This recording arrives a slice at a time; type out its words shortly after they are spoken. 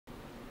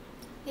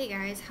Hey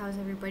guys, how's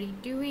everybody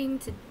doing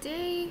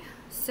today?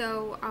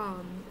 So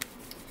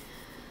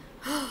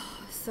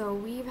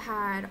we've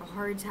had a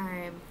hard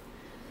time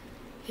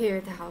here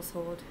at the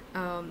household.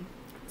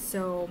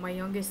 So my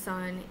youngest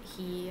son,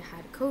 he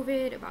had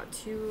COVID about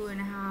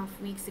 2.5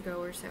 weeks ago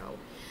or so.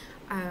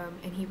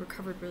 And he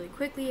recovered really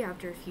quickly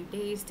after a few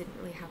days, didn't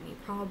really have any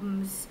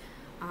problems.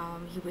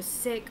 He was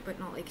sick, but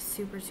not like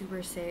super,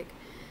 super sick.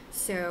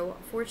 So,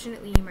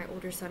 fortunately, my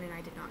older son and I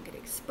did not get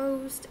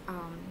exposed.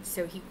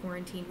 So, he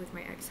quarantined with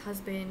my ex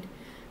husband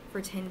for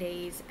 10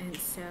 days. And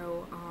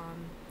so,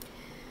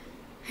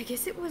 I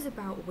guess it was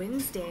about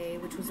Wednesday,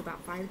 which was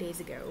about 5 days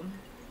ago,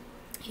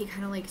 he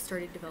kind of like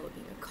started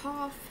developing a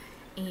cough.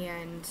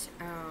 And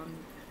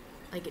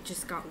like it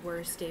just got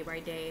worse day by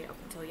day up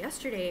until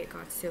yesterday. It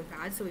got so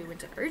bad. So, we went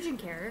to urgent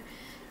care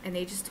and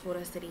they just told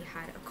us that he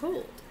had a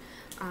cold.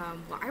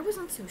 Well, I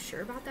wasn't so sure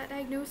about that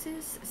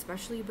diagnosis,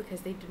 especially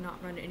because they did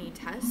not run any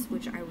tests,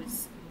 which I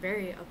was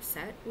very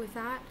upset with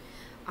that,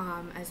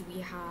 as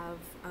we have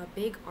a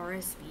big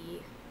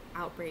RSV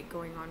outbreak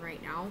going on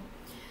right now,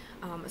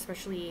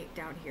 especially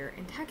down here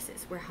in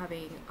Texas. We're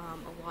having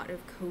a lot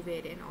of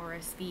COVID and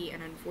RSV,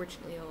 and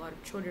unfortunately, a lot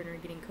of children are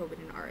getting COVID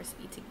and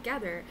RSV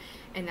together,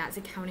 and that's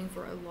accounting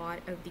for a lot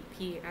of the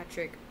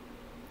pediatric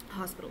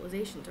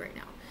hospitalizations right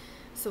now.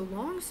 So,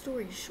 long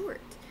story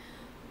short,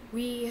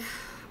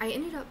 I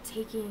ended up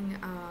taking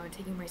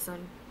my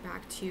son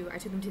back to. I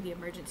took him to the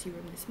emergency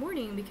room this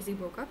morning because he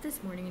woke up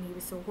this morning and he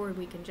was so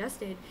horribly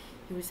congested.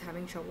 He was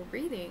having trouble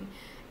breathing,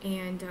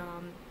 and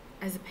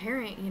as a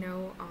parent,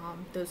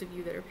 those of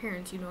you that are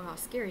parents, you know how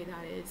scary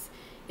that is.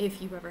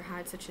 If you've ever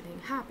had such a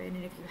thing happen,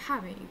 and if you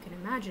haven't, you can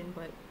imagine.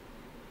 But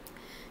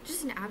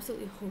just an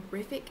absolutely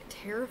horrific,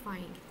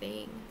 terrifying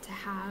thing to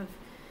have,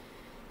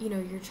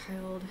 your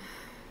child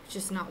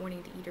just not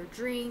wanting to eat or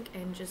drink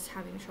and just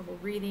having trouble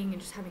breathing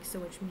and just having so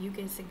much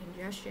mucus and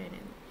congestion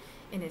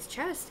in his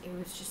chest. It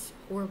was just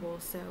horrible.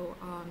 So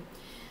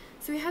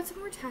we had some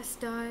more tests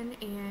done,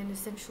 and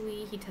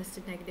essentially he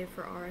tested negative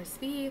for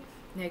RSV,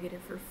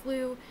 negative for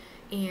flu,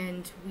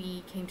 and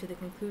we came to the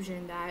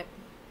conclusion that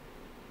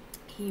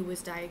he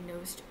was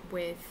diagnosed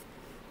with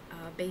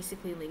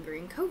basically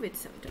lingering COVID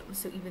symptoms.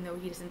 So even though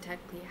he doesn't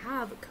technically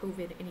have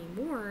COVID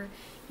anymore,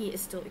 he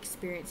is still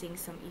experiencing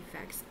some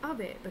effects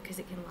of it because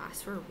it can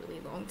last for a really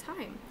long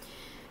time.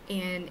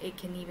 And it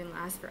can even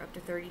last for up to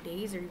 30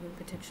 days or even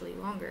potentially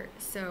longer.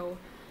 So,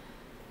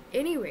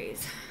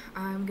 anyways,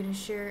 I'm going to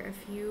share a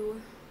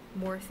few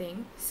more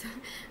things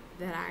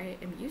that I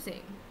am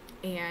using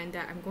and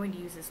that I'm going to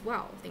use as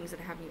well. Things that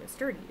I haven't even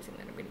started using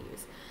that I'm going to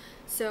use.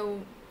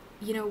 So,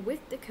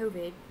 with the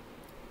COVID,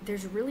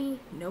 there's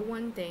really no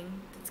one thing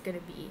that's going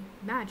to be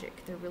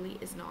magic. There really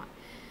is not.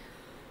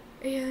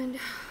 And,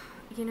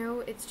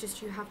 it's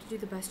just you have to do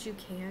the best you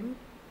can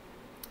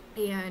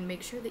and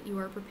make sure that you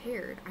are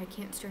prepared. I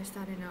can't stress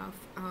that enough.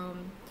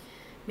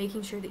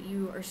 Making sure that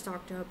you are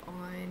stocked up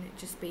on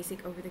just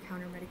basic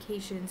over-the-counter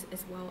medications,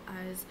 as well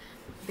as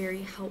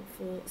very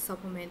helpful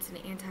supplements and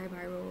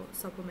antiviral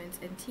supplements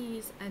and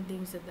teas and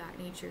things of that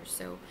nature.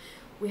 So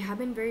we have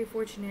been very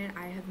fortunate.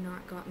 I have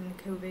not gotten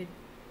COVID.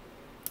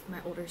 My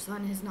older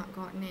son has not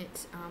gotten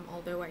it,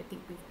 although I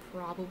think we've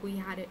probably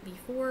had it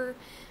before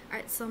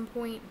at some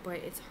point, but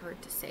it's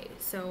hard to say.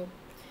 So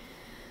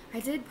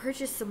I did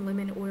purchase some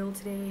lemon oil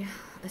today,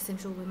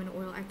 essential lemon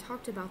oil. I've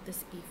talked about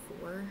this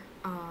before.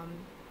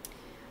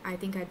 I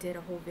think I did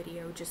a whole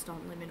video just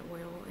on lemon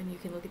oil, and you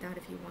can look at that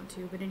if you want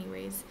to. But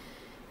anyways,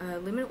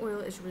 lemon oil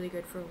is really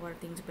good for a lot of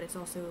things, but it's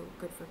also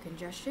good for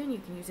congestion. You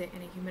can use it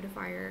in a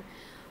humidifier.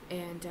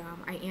 And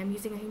I am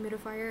using a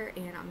humidifier,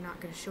 and I'm not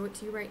going to show it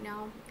to you right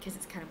now because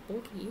it's kind of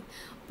bulky,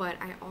 but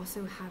I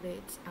also have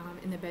it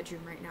in the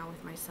bedroom right now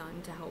with my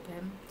son to help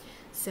him.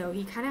 So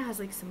he kind of has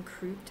like some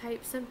croup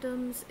type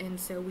symptoms, and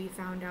so we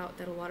found out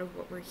that a lot of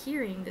what we're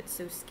hearing that's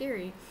so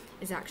scary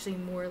is actually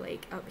more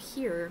like up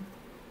here,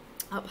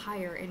 up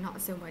higher, and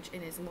not so much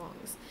in his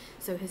lungs.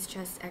 So his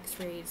chest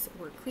x-rays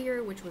were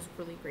clear, which was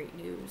really great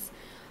news,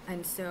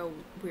 and so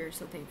we're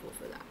so thankful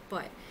for that.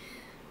 But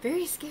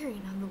very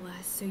scary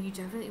nonetheless, so you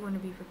definitely want to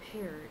be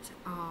prepared.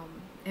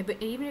 But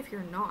even if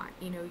you're not,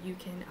 you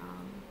can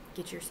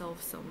get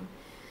yourself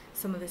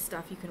some of the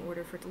stuff you can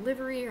order for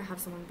delivery or have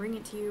someone bring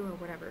it to you or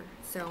whatever.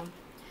 So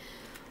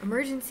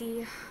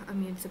emergency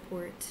immune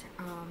support,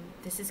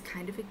 this is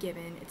kind of a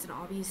given. It's an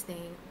obvious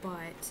thing,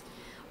 but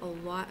a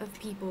lot of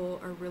people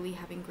are really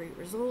having great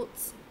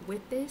results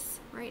with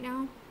this right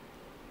now.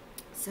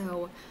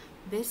 So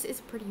this is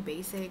pretty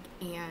basic,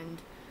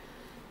 and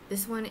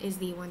this one is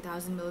the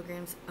 1,000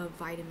 milligrams of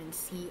vitamin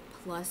C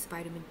plus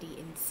vitamin D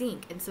and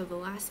zinc. And so the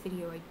last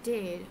video I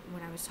did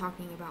when I was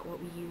talking about what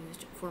we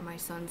used for my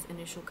son's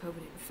initial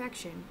COVID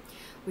infection,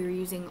 we were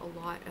using a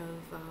lot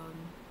of,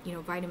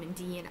 vitamin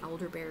D and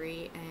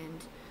elderberry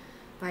and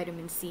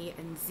vitamin C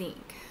and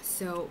zinc.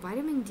 So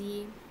vitamin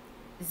D,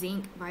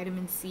 zinc,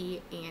 vitamin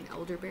C, and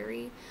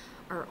elderberry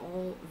are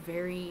all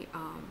very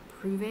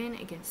proven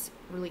against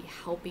really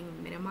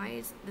helping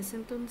minimize the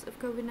symptoms of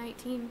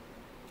COVID-19.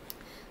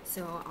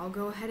 So I'll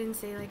go ahead and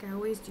say, like I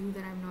always do,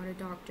 that I'm not a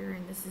doctor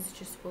and this is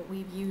just what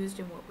we've used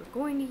and what we're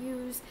going to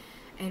use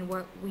and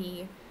what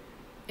we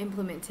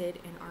implemented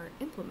and are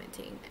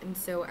implementing. And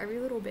so every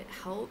little bit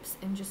helps,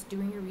 and just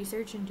doing your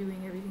research and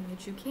doing everything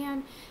that you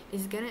can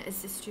is going to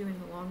assist you in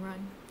the long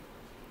run.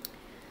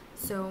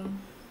 So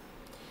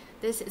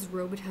this is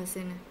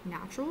Robitussin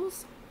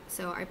Naturals.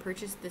 So I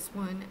purchased this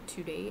one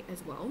today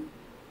as well.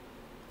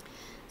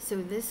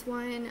 So this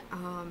one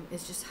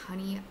is just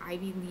honey,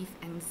 ivy leaf,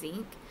 and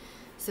zinc.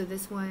 So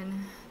this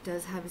one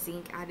does have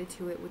zinc added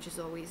to it, which is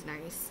always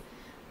nice.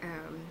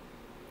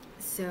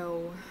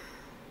 So,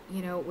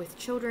 you know, with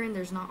children,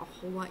 there's not a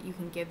whole lot you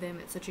can give them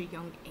at such a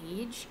young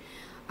age.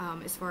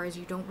 As far as,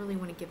 you don't really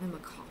want to give them a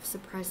cough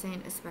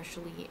suppressant,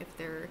 especially if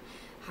they're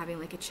having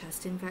like a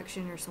chest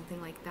infection or something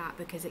like that,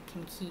 because it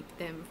can keep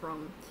them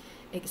from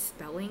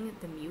expelling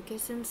the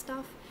mucus and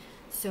stuff.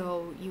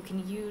 So you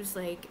can use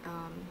like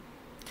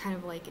kind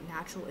of like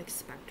natural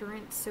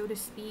expectorants, so to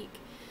speak.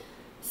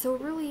 So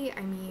really,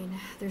 I mean,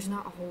 there's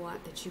not a whole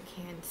lot that you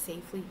can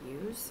safely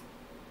use,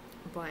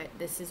 but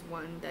this is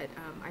one that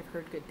I've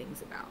heard good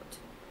things about.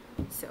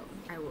 So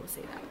I will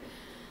say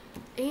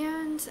that.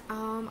 And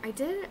I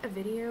did a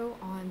video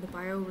on the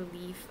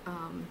BioRelief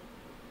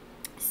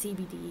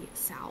CBD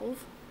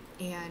salve,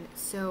 and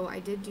so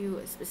I did do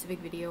a specific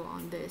video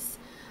on this,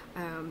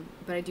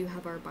 but I do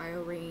have our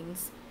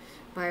BioRains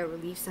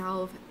BioRelief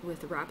salve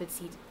with rapid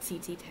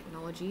CT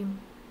technology.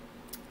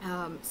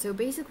 So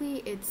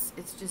basically it's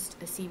just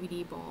a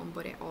CBD balm,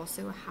 but it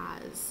also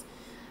has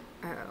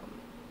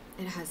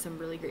some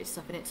really great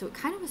stuff in it. So it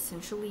kind of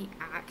essentially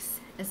acts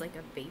as like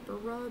a vapor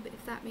rub,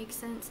 if that makes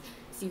sense.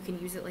 So you can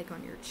use it like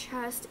on your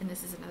chest, and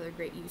this is another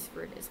great use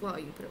for it as well.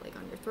 You can put it like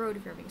on your throat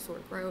if you're having a sore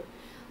throat,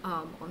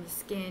 on the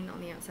skin,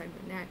 on the outside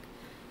of the neck.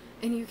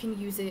 And you can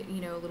use it,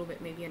 you know, a little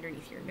bit maybe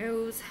underneath your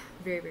nose,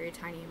 very, very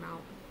tiny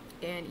amount,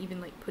 and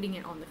even like putting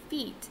it on the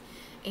feet.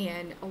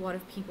 And a lot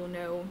of people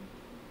know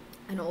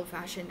an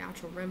old-fashioned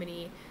natural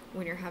remedy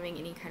when you're having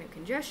any kind of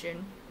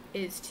congestion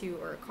is to,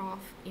 or a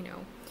cough, you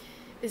know,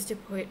 is to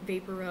put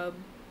vapor rub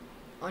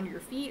on your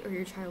feet or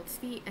your child's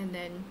feet, and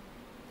then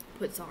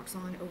put socks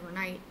on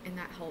overnight, and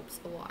that helps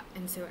a lot.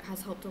 And so it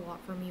has helped a lot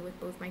for me with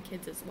both my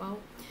kids as well.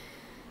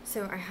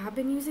 So I have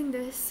been using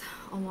this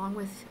along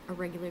with a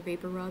regular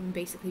vapor rub, and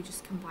basically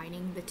just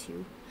combining the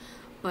two.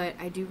 But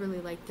I do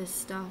really like this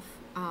stuff.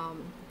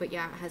 But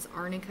yeah, it has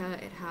arnica,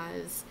 it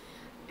has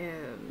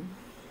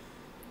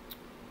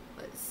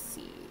let's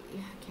see,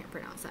 I can't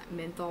pronounce that,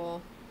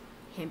 menthol,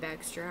 hemp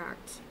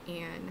extract,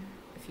 and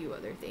a few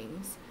other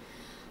things.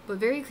 But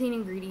very clean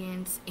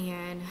ingredients,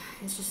 and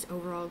it's just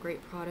overall a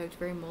great product,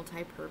 very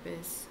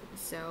multi-purpose.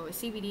 So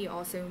CBD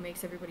also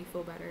makes everybody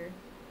feel better.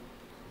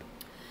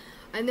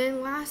 And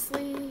then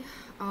lastly,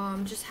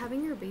 just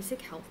having your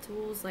basic health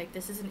tools. Like,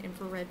 this is an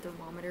infrared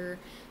thermometer.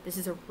 This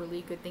is a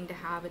really good thing to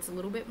have. It's a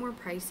little bit more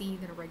pricey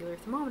than a regular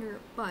thermometer,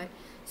 but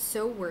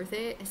so worth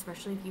it,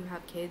 especially if you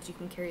have kids. You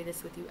can carry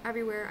this with you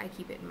everywhere. I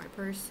keep it in my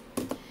purse,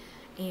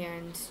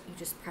 and you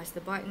just press the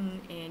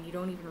button, and you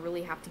don't even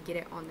really have to get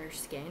it on their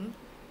skin,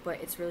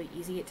 but it's really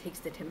easy. It takes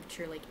the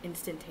temperature like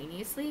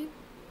instantaneously.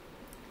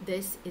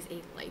 This is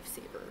a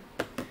lifesaver.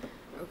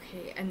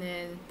 Okay, and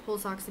then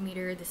pulse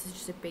oximeter. This is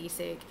just a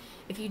basic.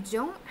 If you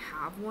don't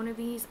have one of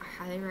these,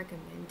 I highly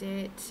recommend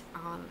it,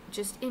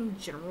 just in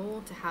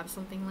general, to have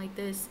something like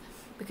this,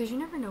 because you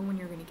never know when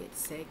you're going to get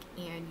sick,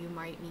 and you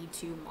might need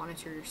to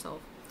monitor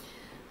yourself,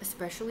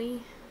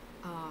 especially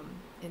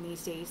in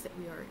these days that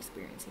we are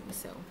experiencing.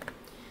 So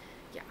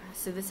yeah,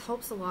 so this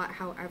helps a lot.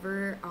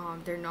 However,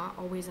 they're not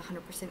always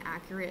 100%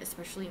 accurate,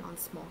 especially on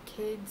small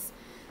kids.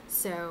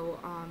 So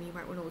you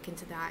might want to look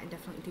into that and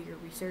definitely do your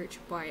research,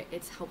 but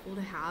it's helpful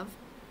to have,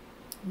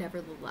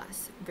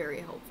 nevertheless,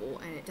 very helpful,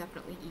 and it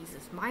definitely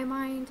eases my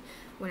mind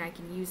when I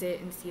can use it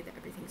and see that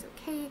everything's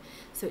okay.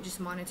 So it just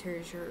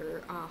monitors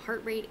your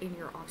heart rate and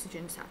your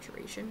oxygen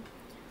saturation.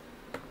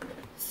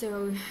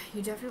 So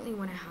you definitely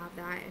want to have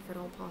that if at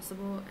all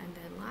possible. And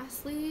then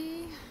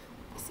lastly,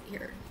 let's see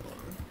here, hold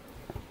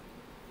on.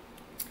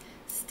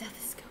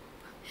 Stethoscope.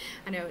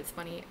 I know it's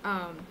funny,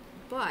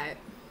 but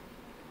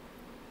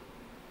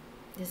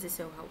this is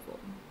so helpful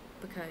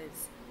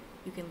because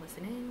you can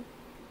listen in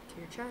to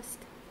your chest,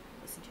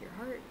 listen to your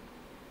heart,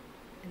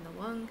 and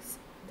the lungs,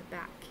 the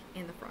back,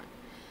 and the front.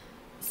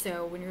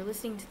 So when you're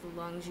listening to the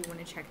lungs, you want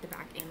to check the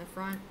back and the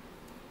front.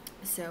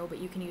 So, but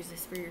you can use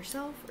this for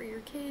yourself or your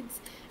kids.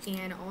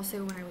 And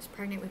also, when I was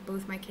pregnant with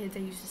both my kids, I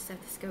used a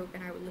stethoscope,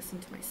 and I would listen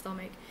to my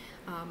stomach,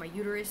 my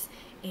uterus,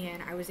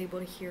 and I was able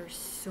to hear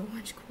so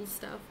much cool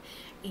stuff.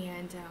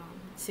 And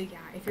so yeah,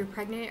 if you're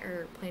pregnant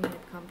or planning to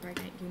become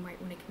pregnant, you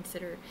might want to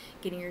consider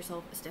getting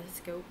yourself a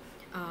stethoscope.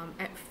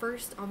 At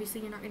first,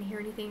 obviously, you're not going to hear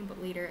anything,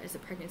 but later, as the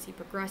pregnancy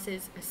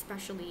progresses,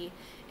 especially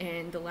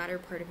in the latter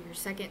part of your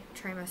second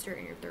trimester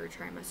and your third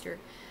trimester,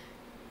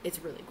 it's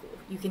really cool.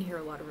 You can hear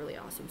a lot of really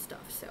awesome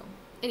stuff. So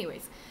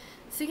anyways,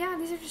 so yeah,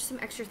 these are just some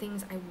extra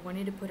things I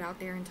wanted to put out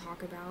there and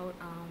talk about,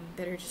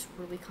 that are just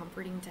really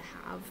comforting to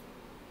have.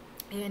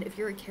 And if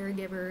you're a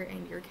caregiver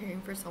and you're caring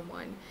for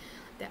someone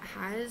that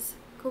has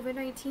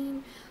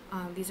COVID-19.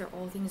 These are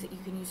all things that you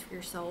can use for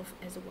yourself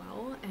as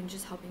well, and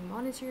just helping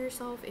monitor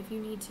yourself if you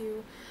need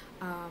to,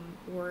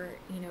 or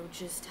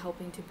just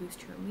helping to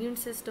boost your immune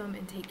system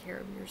and take care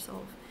of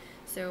yourself.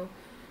 So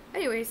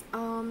anyways,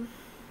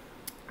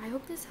 I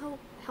hope this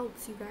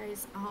helps you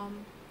guys.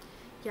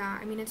 Yeah,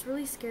 I mean, it's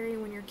really scary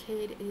when your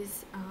kid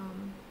is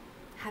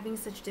having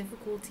such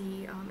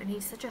difficulty, and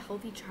he's such a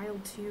healthy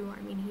child too.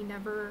 I mean, he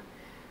never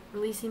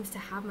really seems to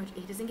have much,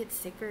 he doesn't get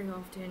sick very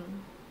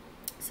often.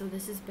 So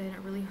this has been a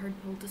really hard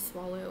pill to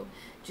swallow,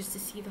 just to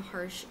see the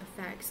harsh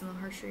effects and the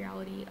harsh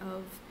reality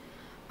of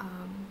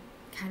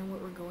kind of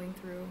what we're going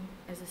through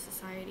as a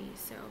society.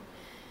 So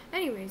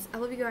anyways, I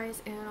love you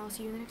guys, and I'll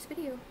see you in the next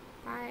video.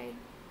 Bye.